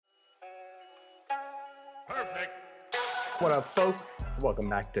What up, folks? Welcome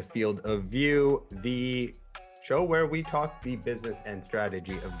back to Field of View, the show where we talk the business and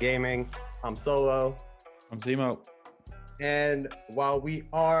strategy of gaming. I'm Solo. I'm Zemo. And while we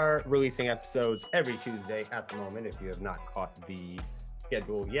are releasing episodes every Tuesday at the moment, if you have not caught the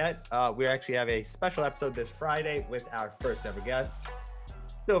schedule yet, we actually have a special episode this Friday with our first ever guest.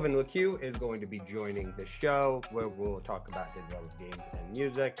 Sylvan LeCue is going to be joining the show where we'll talk about his love of games and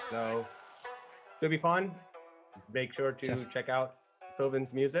music. So it'll be fun. Make sure to check out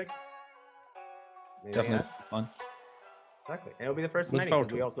Sylvan's music. Definitely fun. Exactly. And it'll be the first of Look many. forward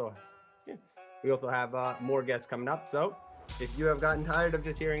to We it. also have more guests coming up. So if you have gotten tired of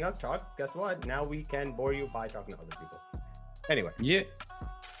just hearing us talk, guess what? Now we can bore you by talking to other people. Anyway. Yeah.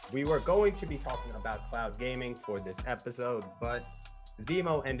 We were going to be talking about cloud gaming for this episode, but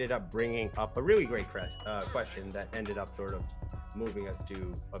Zemo ended up bringing up a really great question that ended up sort of moving us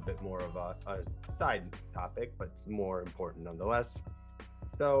to a bit more of a side topic, but it's more important nonetheless.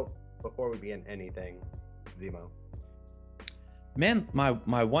 So before we begin anything, Zemo. Man,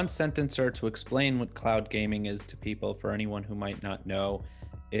 my one sentencer to explain what cloud gaming is to people, for anyone who might not know,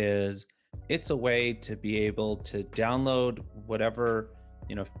 is it's a way to be able to download whatever,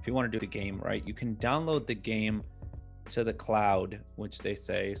 if you want to do the game, right? You can download the game to the cloud, which they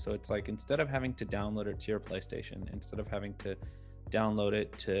say. So it's like, instead of having to download it to your PlayStation, instead of having to download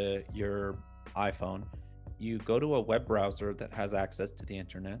it to your iPhone, you go to a web browser that has access to the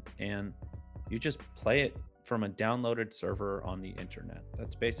internet and you just play it from a downloaded server on the internet.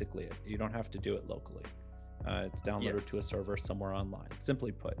 That's basically it. You don't have to do it locally. It's downloaded to a server somewhere online,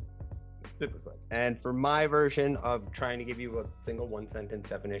 simply put. And for my version of trying to give you a single one sentence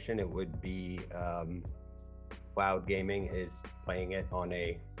definition, it would be cloud gaming is playing it on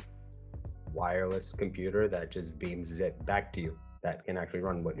a wireless computer that just beams it back to you, that can actually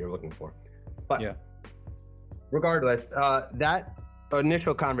run what you're looking for. But yeah, regardless, that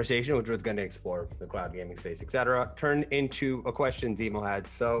initial conversation, which was going to explore the cloud gaming space, etc., turned into a question Zemo had.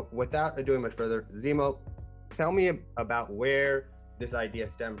 So without doing much further, Zemo, tell me about where this idea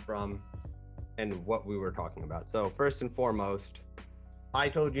stemmed from and what we were talking about. So first and foremost, I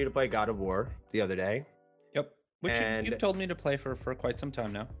told you to play God of War the other day. Yep. Which you've told me to play for quite some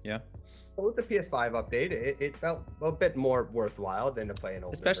time now. Yeah. With the PS5 update, it felt a bit more worthwhile than to play an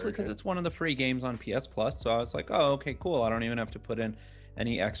older especially because it's one of the free games on PS Plus. So I was like, oh, okay, cool. I don't even have to put in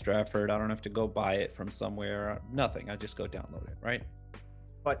any extra effort. I don't have to go buy it from somewhere. Nothing. I just go download it, right?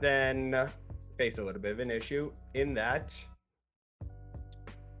 But then face a little bit of an issue in that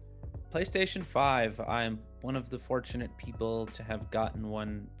PlayStation 5, I'm one of the fortunate people to have gotten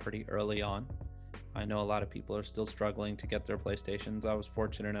one pretty early on. I know a lot of people are still struggling to get their PlayStations. I was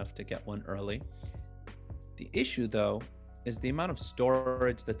fortunate enough to get one early. The issue, though, is the amount of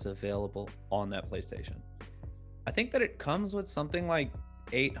storage that's available on that PlayStation. I think that it comes with something like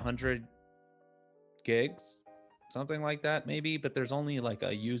 800 gigs, something like that maybe, but there's only like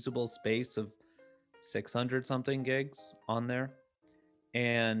a usable space of 600 something gigs on there.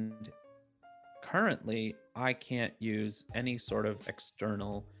 And currently, I can't use any sort of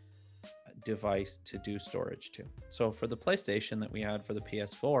external device to do storage to. So for the PlayStation that we had for the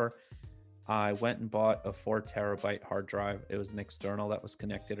PS4, I went and bought a 4 terabyte hard drive. It was an external that was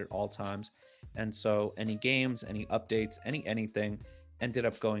connected at all times. And so any games, any updates, anything ended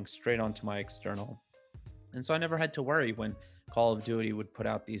up going straight onto my external. And so I never had to worry when Call of Duty would put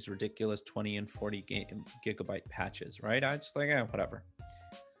out these ridiculous 20 and 40 gigabyte patches, right? I just like, whatever.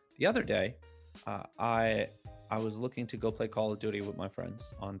 The other day, I was looking to go play Call of Duty with my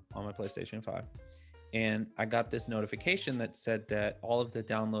friends on my PlayStation 5. And I got this notification that said that all of the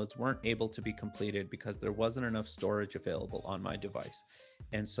downloads weren't able to be completed because there wasn't enough storage available on my device.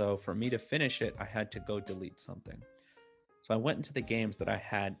 And so for me to finish it, I had to go delete something. So I went into the games that I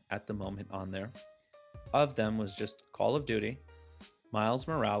had at the moment on there. Of them was just Call of Duty, Miles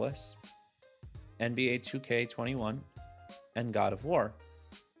Morales, NBA 2K21, and God of War.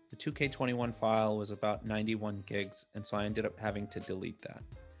 The 2K21 file was about 91 gigs, and so I ended up having to delete that.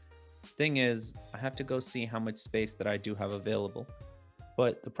 Thing is, I have to go see how much space that I do have available.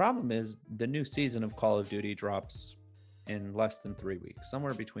 But the problem is, the new season of Call of Duty drops in less than 3 weeks,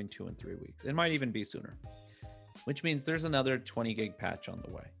 somewhere between 2 and 3 weeks. It might even be sooner, which means there's another 20 gig patch on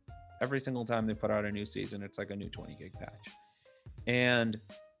the way. Every single time they put out a new season, it's like a new 20 gig patch. And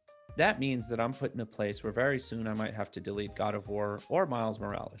that means that I'm put in a place where very soon I might have to delete God of War or Miles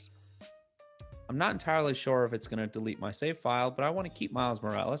Morales. I'm not entirely sure if it's going to delete my save file, but I want to keep Miles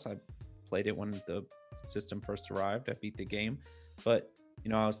Morales. I played it when the system first arrived. I beat the game, but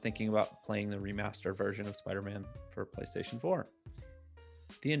I was thinking about playing the remastered version of Spider-Man for PlayStation 4.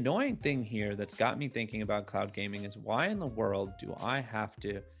 The annoying thing here that's got me thinking about cloud gaming is why in the world do I have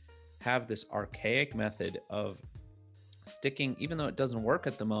to have this archaic method of sticking, even though it doesn't work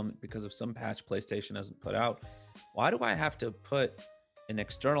at the moment because of some patch PlayStation hasn't put out, why do I have to put an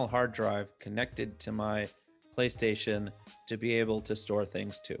external hard drive connected to my PlayStation to be able to store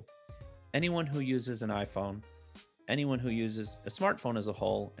things to? Anyone who uses an iPhone, anyone who uses a smartphone as a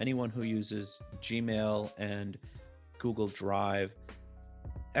whole, anyone who uses Gmail and Google Drive,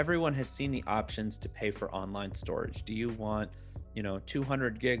 everyone has seen the options to pay for online storage. Do you want,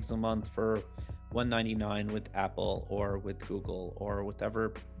 200 gigs a month for $199 with Apple or with Google or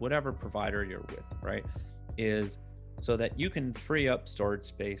whatever provider you're with, right? Is so that you can free up storage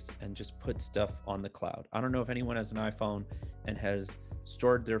space and just put stuff on the cloud. I don't know if anyone has an iPhone and has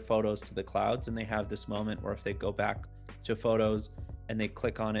stored their photos to the clouds, and they have this moment where if they go back to photos and they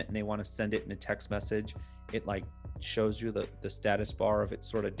click on it and they want to send it in a text message, it like shows you the status bar of it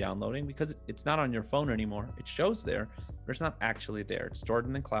sort of downloading, because it's not on your phone anymore. It shows there, but it's not actually there. It's stored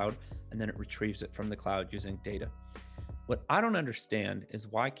in the cloud, and then it retrieves it from the cloud using data. What I don't understand is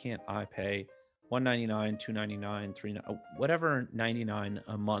why can't I pay $199, $299, $3, whatever, $99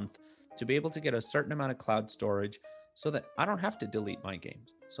 a month to be able to get a certain amount of cloud storage so that I don't have to delete my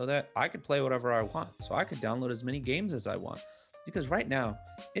games, so that I could play whatever I want, so I could download as many games as I want. Because right now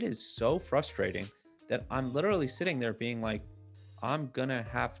it is so frustrating that I'm literally sitting there being like, I'm gonna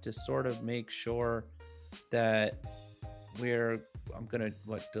have to sort of make sure that I'm gonna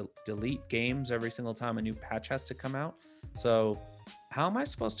delete games every single time a new patch has to come out. So how am I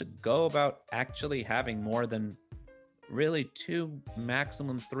supposed to go about actually having more than really 2,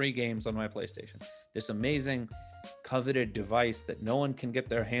 maximum 3 games on my PlayStation? This amazing coveted device that no one can get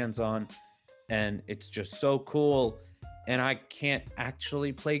their hands on, and it's just so cool, and I can't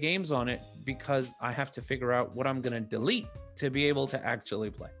actually play games on it because I have to figure out what I'm going to delete to be able to actually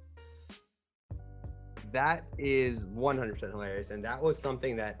play. That is 100% hilarious, and that was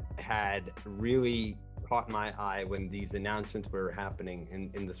something that had really caught my eye when these announcements were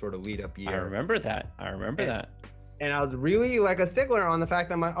happening in the sort of lead up year. I remember that. And I was really like a stickler on the fact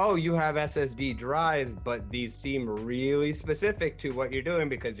that I'm like, oh, you have SSD drives, but these seem really specific to what you're doing,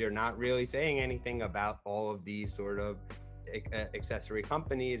 because you're not really saying anything about all of these sort of accessory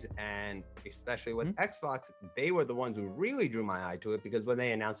companies. And especially with Xbox, they were the ones who really drew my eye to it, because when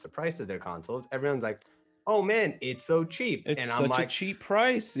they announced the price of their consoles, everyone's like, oh man, it's so cheap. It's and I'm such like, a cheap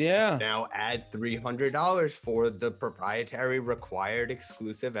price. Yeah. Now add $300 for the proprietary required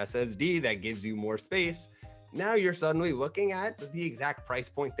exclusive SSD that gives you more space. Now you're suddenly looking at the exact price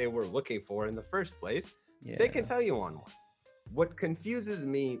point they were looking for in the first place. Yeah. They can tell you on one. What confuses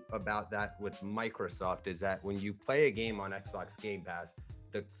me about that with Microsoft is that when you play a game on Xbox Game Pass,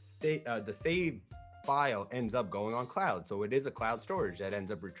 the save file ends up going on cloud. So it is a cloud storage that ends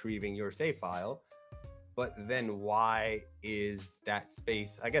up retrieving your save file. But then why is that space?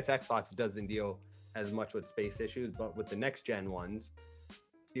 I guess Xbox doesn't deal as much with space issues, but with the next gen ones,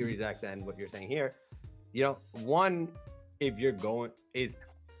 Series X and what you're saying here, one, if you're going,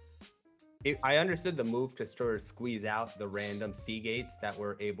 I understood the move to sort of squeeze out the random Seagates that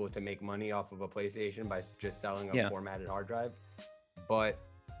were able to make money off of a PlayStation by just selling a formatted hard drive. But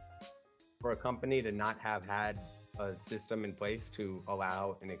for a company to not have had a system in place to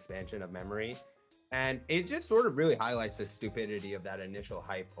allow an expansion of memory, and it just sort of really highlights the stupidity of that initial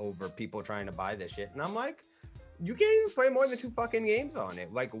hype over people trying to buy this shit. And I'm like, you can't even play more than 2 fucking games on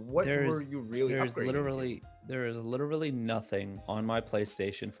it. Like, what were you really upgrading? There is literally nothing on my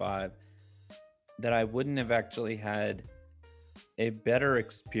PlayStation 5 that I wouldn't have actually had a better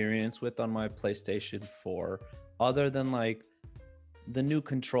experience with on my PlayStation 4, other than like the new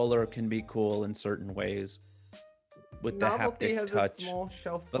controller can be cool in certain ways with the haptic touch.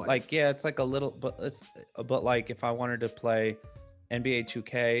 But like, yeah, it's like a little, but like if I wanted to play NBA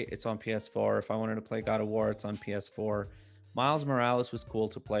 2K, it's on PS4. If I wanted to play God of War, it's on PS4. Miles Morales was cool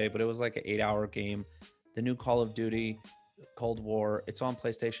to play, but it was like an 8-hour game. The new Call of Duty, Cold War, it's on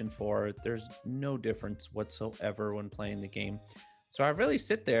PlayStation 4. There's no difference whatsoever when playing the game. So I really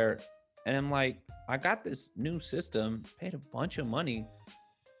sit there and I'm like, I got this new system, paid a bunch of money,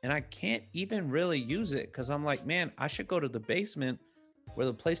 and I can't even really use it because I'm like, man, I should go to the basement where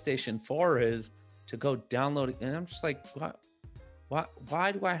the PlayStation 4 is to go download it. And I'm just like, what?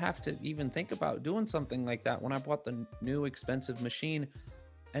 Why do I have to even think about doing something like that when I bought the new expensive machine?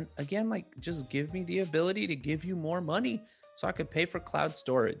 And again, like, just give me the ability to give you more money so I could pay for cloud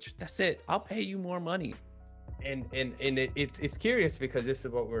storage. That's it. I'll pay you more money. And it's curious because this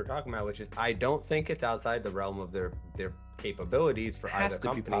is what we were talking about, which is I don't think it's outside the realm of their capabilities for Has either to be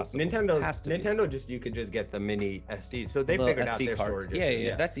company. possible. Has to be. Nintendo just you could just get the mini SD. So they Little figured out SD their cards. storage.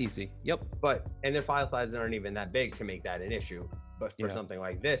 Yeah, that's easy. Yep. And their file sizes aren't even that big to make that an issue. But for Yeah. something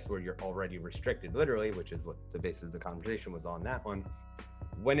like this, where you're already restricted, literally, which is what the basis of the conversation was on that one,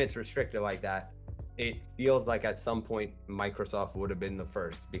 when it's restricted like that, it feels like at some point Microsoft would have been the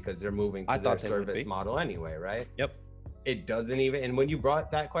first because they're moving to their service model anyway, right? Yep. It doesn't even, and when you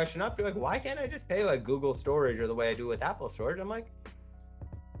brought that question up, you're like, why can't I just pay like Google storage or the way I do with Apple storage? I'm like,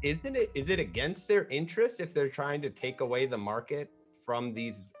 is it against their interest if they're trying to take away the market from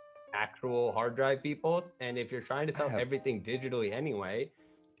these actual hard drive people? And if you're trying to sell everything digitally anyway,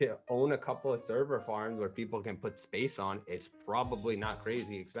 to own a couple of server farms where people can put space on, it's probably not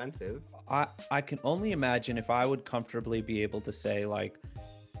crazy expensive. I can only imagine if I would comfortably be able to say, like,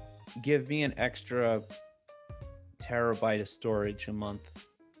 give me an extra terabyte of storage a month.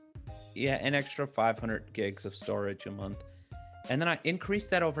 Yeah, an extra 500 gigs of storage a month. And then I increase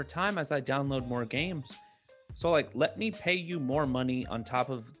that over time as I download more games. So, like, let me pay you more money on top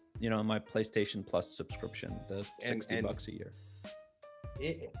of, my PlayStation Plus subscription, the $60 a year.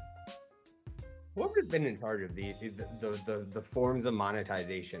 Whoever's been in charge of the forms of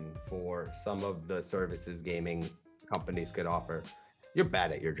monetization for some of the services gaming companies could offer, you're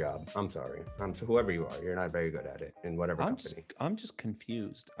bad at your job. I'm sorry. Whoever you are, you're not very good at it in whatever company. I'm just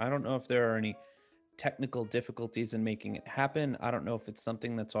confused. I don't know if there are any technical difficulties in making it happen. I don't know if it's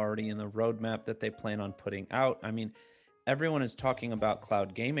something that's already in the roadmap that they plan on putting out. I mean, everyone is talking about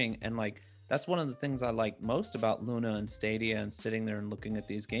cloud gaming, and like that's one of the things I like most about Luna and Stadia and sitting there and looking at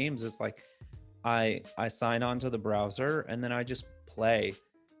these games is like I sign on to the browser and then I just play.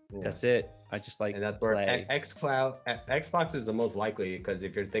 Yeah. That's it. I just like and that's play. Where Xbox is the most likely, because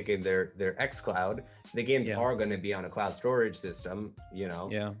if you're thinking they're xCloud, the games are going to be on a cloud storage system,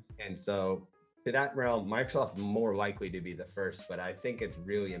 Yeah. And so to that realm, Microsoft's more likely to be the first, but I think it's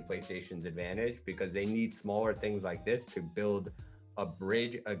really in PlayStation's advantage because they need smaller things like this to build a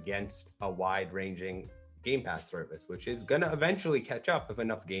bridge against a wide-ranging Game Pass service, which is going to eventually catch up if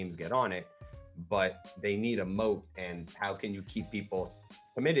enough games get on it, but they need a moat. And how can you keep people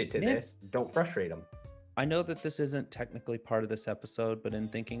committed to this? Don't frustrate them. I know that this isn't technically part of this episode, but in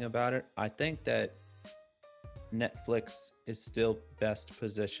thinking about it, I think that Netflix is still best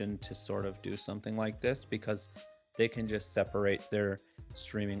positioned to sort of do something like this because they can just separate their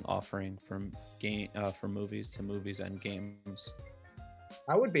streaming offering from movies to movies and games.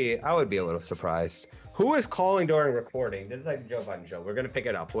 I would be a little surprised. Who is calling during recording? This is like the Joe Biden show. We're gonna pick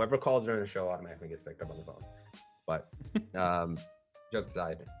it up. Whoever calls during the show automatically gets picked up on the phone. But joke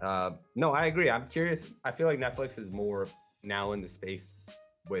aside, no, I agree. I'm curious. I feel like Netflix is more now in the space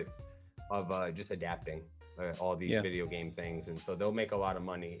of just adapting all these video game things, and so they'll make a lot of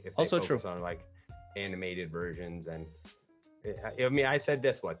money if they focus on like animated versions. And I mean, I said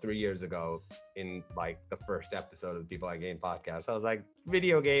this 3 years ago in like the first episode of the People Like Game podcast. I was like,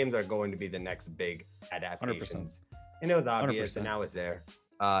 video games are going to be the next big adaptations, 100%. And it was obvious, 100%. And now it's there.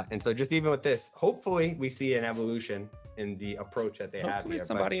 And so just even with this, hopefully we see an evolution in the approach that they have here. Hopefully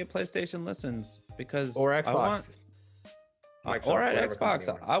somebody at PlayStation listens, because or Xbox, or at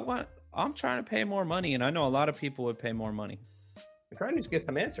Xbox. I'm trying to pay more money, and I know a lot of people would pay more money. I'm trying to just get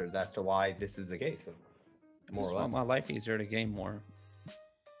some answers as to why this is the case. More or less. Want my life easier to game more.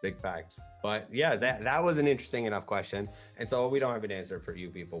 Big fact. But yeah, that was an interesting enough question. And so we don't have an answer for you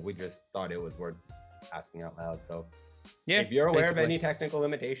people. We just thought it was worth asking out loud. So yeah, if you're aware of any technical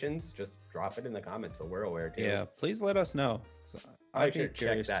limitations, just drop it in the comments so we're aware too. Yeah, please let us know. So I should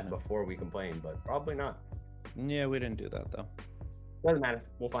check that before we complain, but probably not. Yeah, we didn't do that though. Doesn't matter.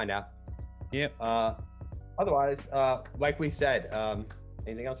 We'll find out. Yep. Otherwise, like we said,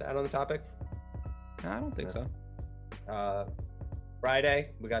 anything else to add on the topic? No, I don't think so.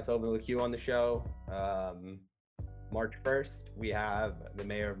 Friday, we got Sylvan LeCue on the show. March 1st, we have the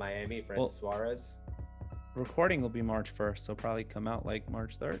mayor of Miami, Francis Suarez. Recording will be March 1st, so probably come out like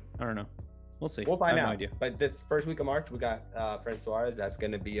March 3rd. I don't know. We'll see. We'll find out. No idea. But this first week of March, we got Francis Suarez. That's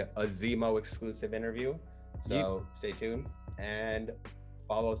going to be a Zemo exclusive interview. So stay tuned and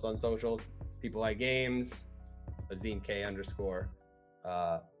follow us on socials. People Like Games, AzineK_.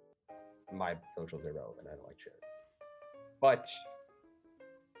 My socials are irrelevant. I don't like shit. But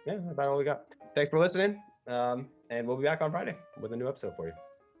yeah, that's about all we got. Thanks for listening. And we'll be back on Friday with a new episode for you.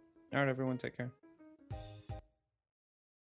 All right, everyone, take care.